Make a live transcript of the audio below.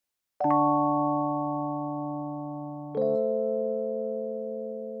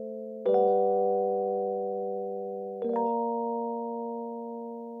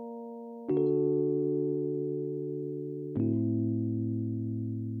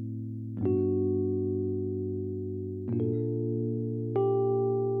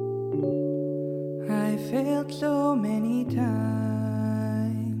failed so many times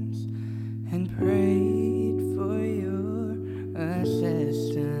and prayed for your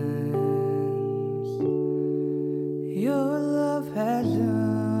assistance. Your love has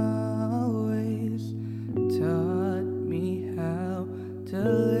always taught me how to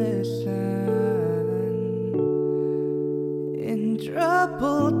listen. In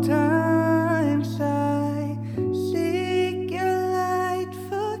troubled times I seek your light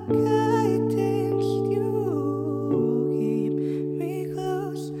for guidance. You keep me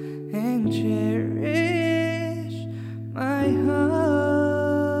close and cherish my heart.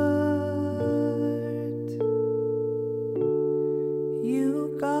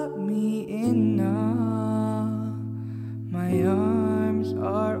 You got me in awe. My arms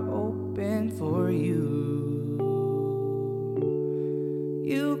are open for you.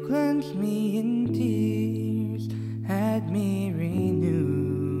 You cleansed me in tears, had me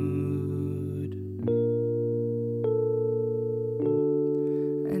renewed.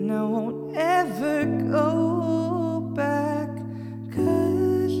 And I won't ever go back,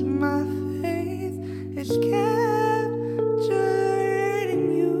 'cause my faith is captured in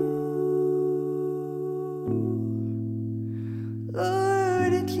you.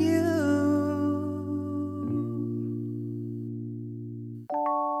 Lord, it's you.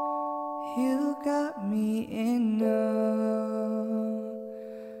 You got me in awe.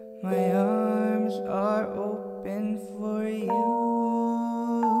 My arms are open for you.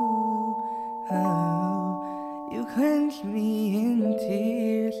 Oh, you cleansed me in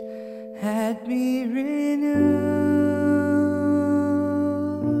tears, had me renewed.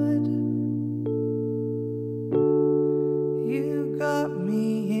 You got me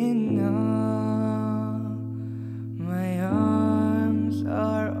in awe. My arms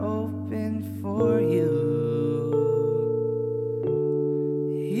are open for you.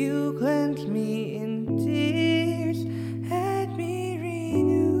 You cleansed me in tears, had me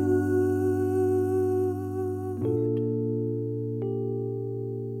renewed.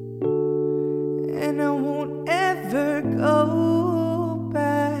 And I won't ever go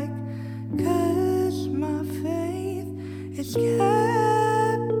back, 'cause my faith is